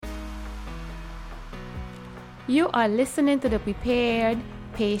You are listening to the Prepared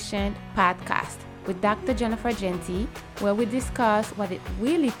Patient Podcast with Dr. Jennifer Genty, where we discuss what it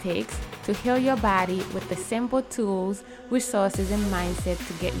really takes to heal your body with the simple tools, resources, and mindset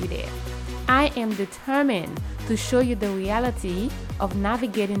to get you there. I am determined to show you the reality of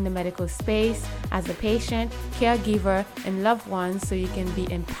navigating the medical space as a patient, caregiver, and loved one so you can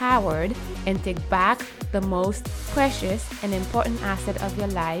be empowered and take back the most precious and important asset of your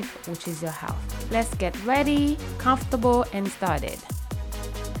life, which is your health. Let's get ready, comfortable, and started.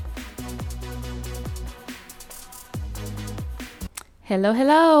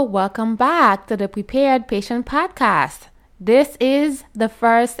 Hello. Welcome back to the Prepared Patient Podcast. This is the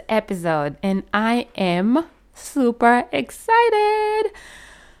first episode, and I am super excited.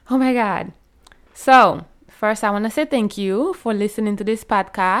 Oh my God. So, first, I want to say thank you for listening to this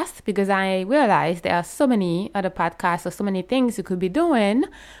podcast because I realize there are so many other podcasts or so many things you could be doing,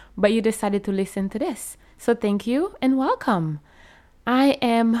 but you decided to listen to this. So, thank you and welcome. I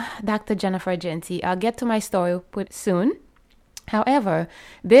am Dr. Jennifer Genty. I'll get to my story soon. However,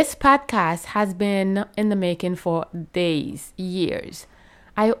 this podcast has been in the making for days, years.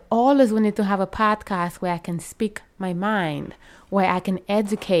 I always wanted to have a podcast where I can speak my mind, where I can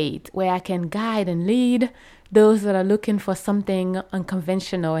educate, where I can guide and lead those that are looking for something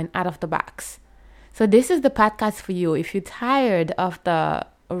unconventional and out of the box. So this is the podcast for you. If you're tired of the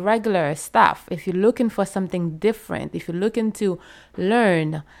regular stuff, if you're looking for something different, if you're looking to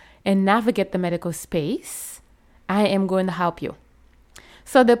learn and navigate the medical space, I am going to help you.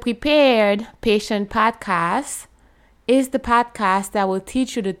 So the Prepared Patient Podcast is the podcast that will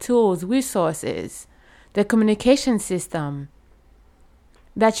teach you the tools, resources, the communication system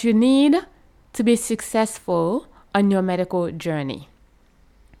that you need to be successful on your medical journey.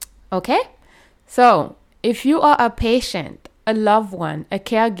 Okay? So if you are a patient, a loved one, a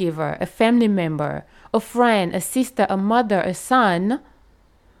caregiver, a family member, a friend, a sister, a mother, a son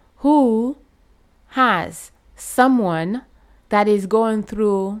who has someone that is going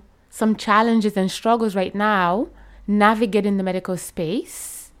through some challenges and struggles right now, navigating the medical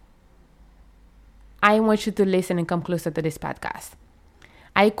space, I want you to listen and come closer to this podcast.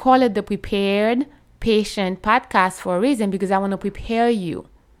 I call it the Prepared Patient Podcast for a reason because I want to prepare you.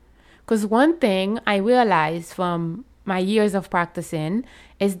 Because one thing I realized from my years of practicing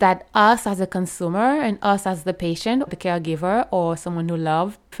is that us as a consumer and us as the patient, the caregiver, or someone who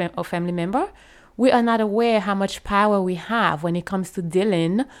loves a family member, we are not aware how much power we have when it comes to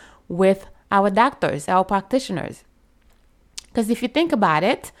dealing with our doctors, our practitioners. Because if you think about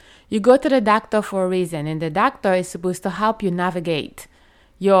it, you go to the doctor for a reason, and the doctor is supposed to help you navigate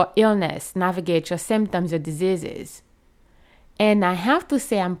your illness, navigate your symptoms, your diseases. And I have to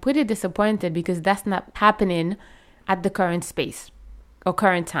say I'm pretty disappointed because that's not happening at the current space or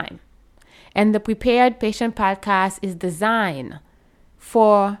current time. And the Prepared Patient Podcast is designed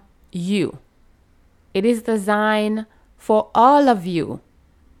for you. It is designed for all of you.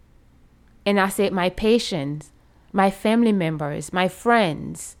 And I say my patients, my family members, my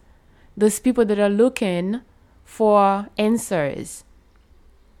friends, those people that are looking for answers.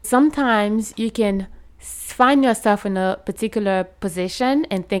 Sometimes you can find yourself in a particular position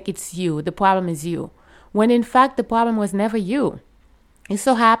and think it's you. The problem is you. When in fact, the problem was never you. It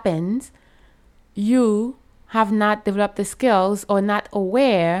so happens you have not developed the skills or not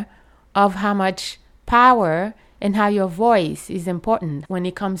aware of how much power and how your voice is important when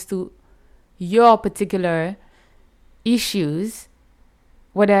it comes to your particular issues,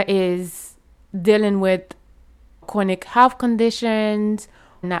 whether it is dealing with chronic health conditions,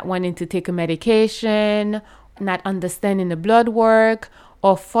 not wanting to take a medication, not understanding the blood work,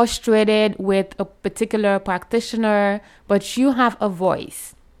 or frustrated with a particular practitioner, but you have a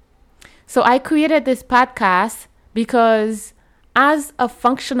voice. So I created this podcast because as a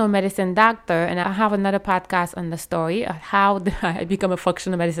functional medicine doctor, and I have another podcast on the story of how did I become a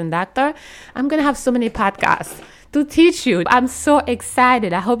functional medicine doctor. I'm going to have so many podcasts to teach you. I'm so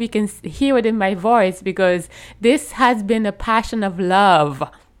excited. I hope you can hear it in my voice because this has been a passion of love.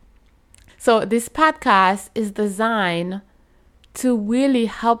 So this podcast is designed to really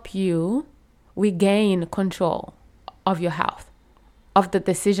help you regain control of your health, of the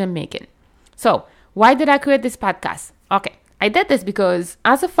decision making. So why did I create this podcast? Okay. I did this because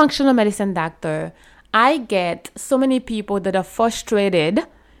as a functional medicine doctor, I get so many people that are frustrated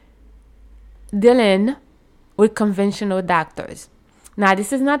dealing with conventional doctors. Now,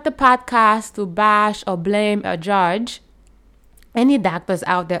 this is not the podcast to bash or blame or judge any doctors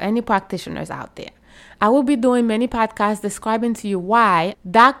out there, any practitioners out there. I will be doing many podcasts describing to you why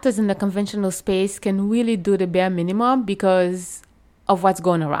doctors in the conventional space can really do the bare minimum because of what's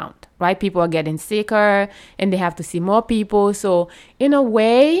going around, right? People are getting sicker and they have to see more people. So in a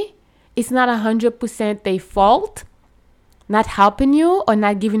way, it's not 100% their fault, not helping you or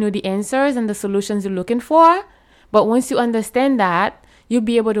not giving you the answers and the solutions you're looking for. But once you understand that, you'll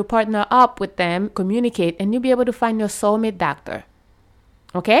be able to partner up with them, communicate, and you'll be able to find your soulmate doctor.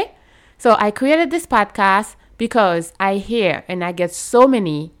 Okay? So I created this podcast because I hear and I get so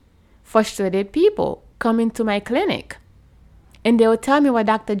many frustrated people coming to my clinic. And they will tell me, well,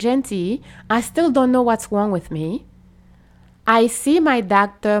 Dr. Jeanty, I still don't know what's wrong with me. I see my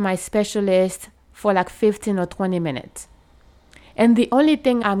doctor, my specialist, for like 15 or 20 minutes. And the only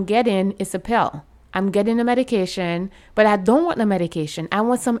thing I'm getting is a pill. I'm getting a medication, but I don't want the medication. I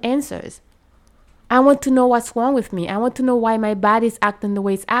want some answers. I want to know what's wrong with me. I want to know why my body's acting the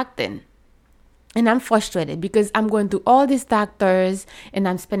way it's acting. And I'm frustrated because I'm going to all these doctors and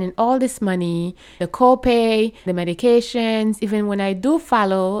I'm spending all this money, the copay, the medications. Even when I do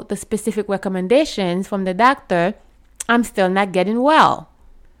follow the specific recommendations from the doctor, I'm still not getting well.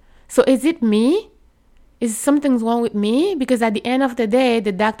 So is it me? Is something wrong with me? Because at the end of the day,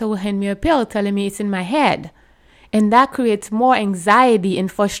 the doctor will hand me a pill telling me it's in my head. And that creates more anxiety and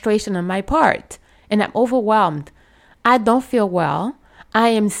frustration on my part. And I'm overwhelmed. I don't feel well. I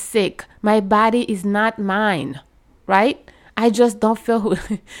am sick. My body is not mine, right? I just don't feel,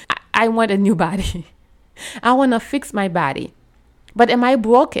 I want a new body. I want to fix my body. But am I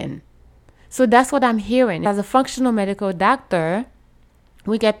broken? So that's what I'm hearing. As a functional medical doctor,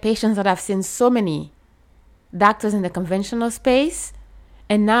 we get patients that have seen so many doctors in the conventional space,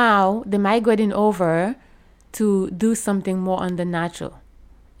 and now they're migrating over to do something more on the natural.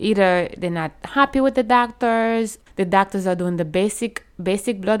 Either they're not happy with the doctors are doing the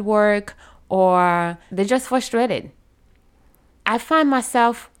basic blood work, or they're just frustrated. I find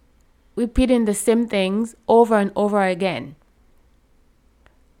myself repeating the same things over and over again.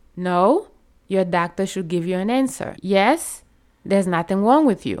 No, your doctor should give you an answer. Yes, there's nothing wrong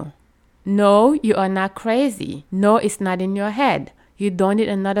with you. No, you are not crazy. No, it's not in your head. You don't need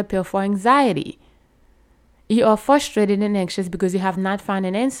another pill for anxiety. You are frustrated and anxious because you have not found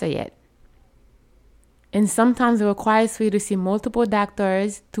an answer yet. And sometimes it requires for you to see multiple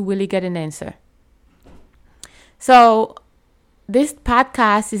doctors to really get an answer. So this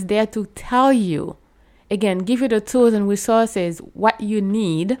podcast is there to tell you, again, give you the tools and resources, what you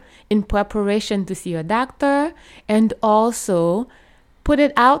need in preparation to see your doctor, and also put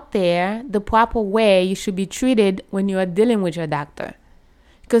it out there the proper way you should be treated when you are dealing with your doctor.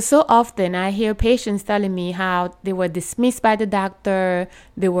 Because so often I hear patients telling me how they were dismissed by the doctor,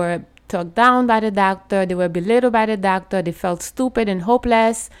 they were talked down by the doctor, they were belittled by the doctor, they felt stupid and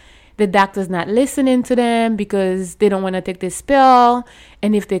hopeless. The doctor's not listening to them because they don't want to take this pill.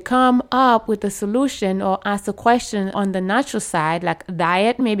 And if they come up with a solution or ask a question on the natural side, like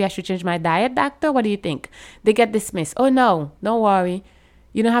diet, maybe I should change my diet, doctor, what do you think? They get dismissed. Oh no, don't worry.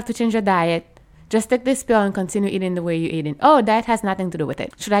 You don't have to change your diet. Just take this pill and continue eating the way you're eating. Oh, diet has nothing to do with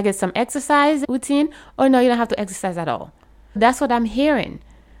it. Should I get some exercise routine? Oh no, you don't have to exercise at all. That's what I'm hearing.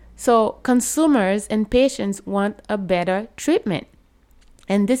 So consumers and patients want a better treatment.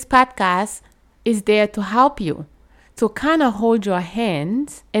 And this podcast is there to help you, to kind of hold your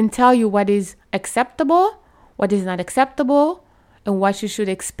hands and tell you what is acceptable, what is not acceptable, and what you should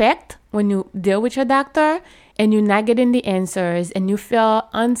expect when you deal with your doctor and you're not getting the answers and you feel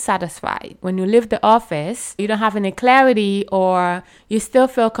unsatisfied. When you leave the office, you don't have any clarity or you still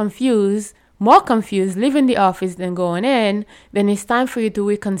feel confused, more confused leaving the office than going in, then it's time for you to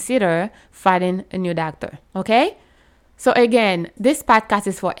reconsider finding a new doctor, okay? So again, this podcast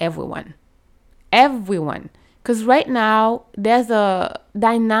is for everyone. Everyone. Because right now, there's a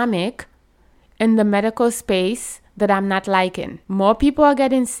dynamic in the medical space that I'm not liking. More people are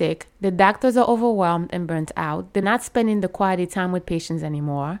getting sick. The doctors are overwhelmed and burnt out. They're not spending the quality time with patients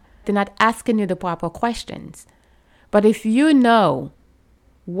anymore. They're not asking you the proper questions. But if you know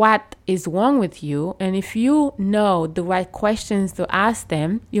what is wrong with you, and if you know the right questions to ask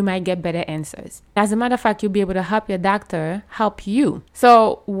them, you might get better answers. As a matter of fact, you'll be able to help your doctor help you.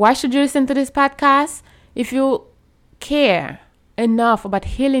 So why should you listen to this podcast? If you care enough about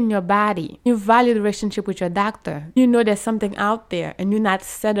healing your body, you value the relationship with your doctor, you know there's something out there and you're not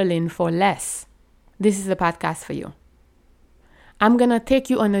settling for less, this is the podcast for you. I'm going to take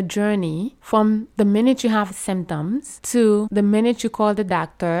you on a journey from the minute you have symptoms to the minute you call the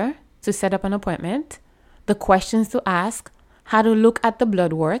doctor to set up an appointment, the questions to ask, how to look at the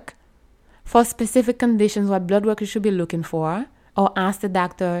blood work, for specific conditions, what blood work you should be looking for, or ask the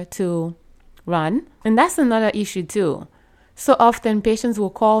doctor to run. And that's another issue too. So often patients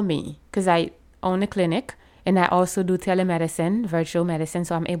will call me because I own a clinic And I also do telemedicine, virtual medicine,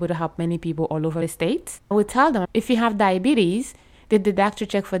 so I'm able to help many people all over the States. I would tell them, if you have diabetes, did the doctor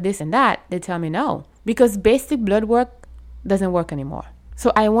check for this and that? They tell me no, because basic blood work doesn't work anymore.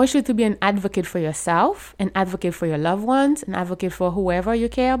 So I want you to be an advocate for yourself, an advocate for your loved ones, an advocate for whoever you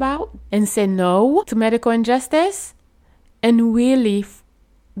care about, and say no to medical injustice and really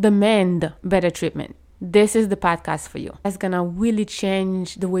demand better treatment. This is the podcast for you. It's gonna really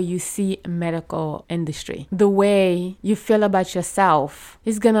change the way you see medical industry, the way you feel about yourself.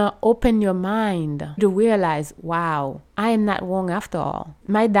 It's gonna open your mind to realize, wow, I am not wrong after all.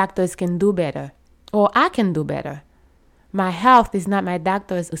 My doctors can do better, or I can do better. My health is not my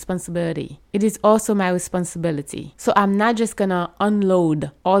doctor's responsibility. It is also my responsibility. So I'm not just gonna unload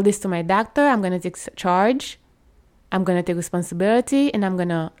all this to my doctor. I'm gonna take charge. I'm gonna take responsibility, and I'm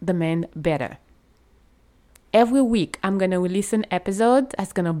gonna demand better. Every week, I'm going to release an episode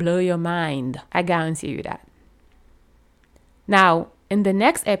that's going to blow your mind. I guarantee you that. Now, in the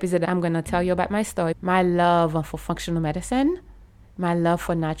next episode, I'm going to tell you about my story, my love for functional medicine, my love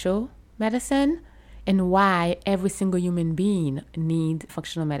for natural medicine, and why every single human being needs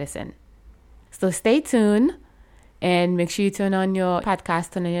functional medicine. So stay tuned and make sure you turn on your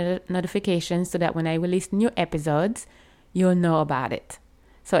podcast and your notifications so that when I release new episodes, you'll know about it.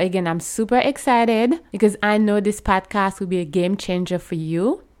 So again, I'm super excited because I know this podcast will be a game changer for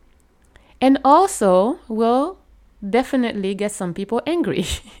you. And also will definitely get some people angry.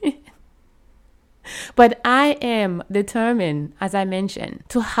 But I am determined, as I mentioned,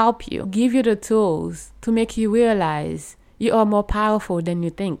 to help you, give you the tools to make you realize you are more powerful than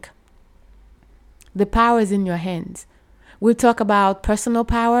you think. The power is in your hands. We'll talk about personal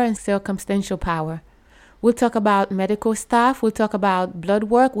power and circumstantial power. We'll talk about medical stuff. We'll talk about blood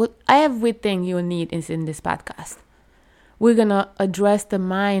work. Everything you'll need is in this podcast. We're going to address the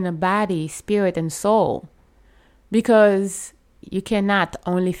mind, body, spirit, and soul. Because you cannot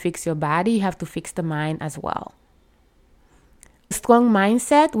only fix your body, you have to fix the mind as well. A strong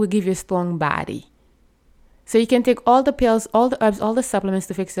mindset will give you a strong body. So you can take all the pills, all the herbs, all the supplements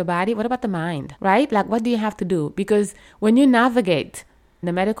to fix your body. What about the mind, right? Like, what do you have to do? Because when you navigate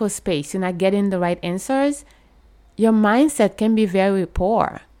the medical space, you're not getting the right answers, your mindset can be very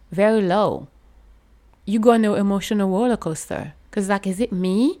poor, very low. You go on an emotional roller coaster. Because like, is it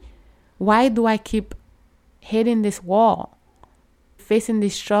me? Why do I keep hitting this wall? Facing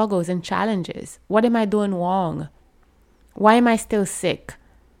these struggles and challenges? What am I doing wrong? Why am I still sick?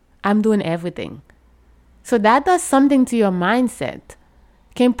 I'm doing everything. So that does something to your mindset.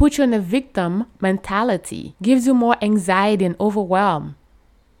 Can put you in a victim mentality. Gives you more anxiety and overwhelm.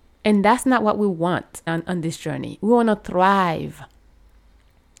 And that's not what we want on this journey. We want to thrive.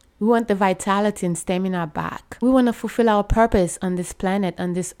 We want the vitality and stamina back. We want to fulfill our purpose on this planet,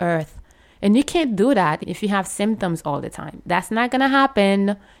 on this earth. And you can't do that if you have symptoms all the time. That's not going to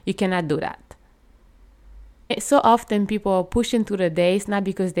happen. You cannot do that. So often people are pushing through the days, not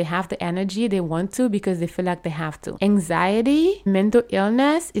because they have the energy, they want to, because they feel like they have to. Anxiety, mental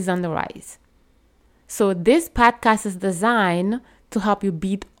illness is on the rise. So this podcast is designed to help you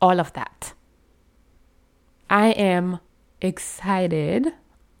beat all of that. I am excited.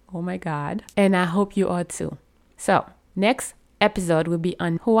 Oh my God. And I hope you are too. So next episode will be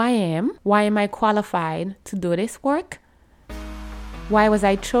on who I am. Why am I qualified to do this work? Why was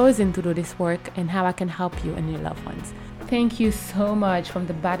I chosen to do this work? And how I can help you and your loved ones. Thank you so much from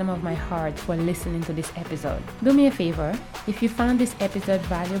the bottom of my heart for listening to this episode. Do me a favor. If you found this episode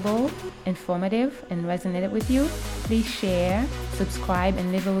valuable, informative, and resonated with you, please share, subscribe,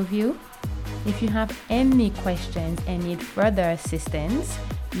 and leave a review. If you have any questions and need further assistance,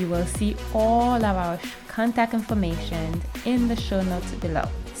 you will see all of our contact information in the show notes below.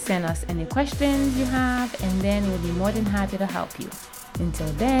 Send us any questions you have, and then we'll be more than happy to help you. Until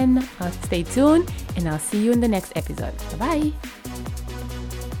then, stay tuned, and I'll see you in the next episode. Bye-bye.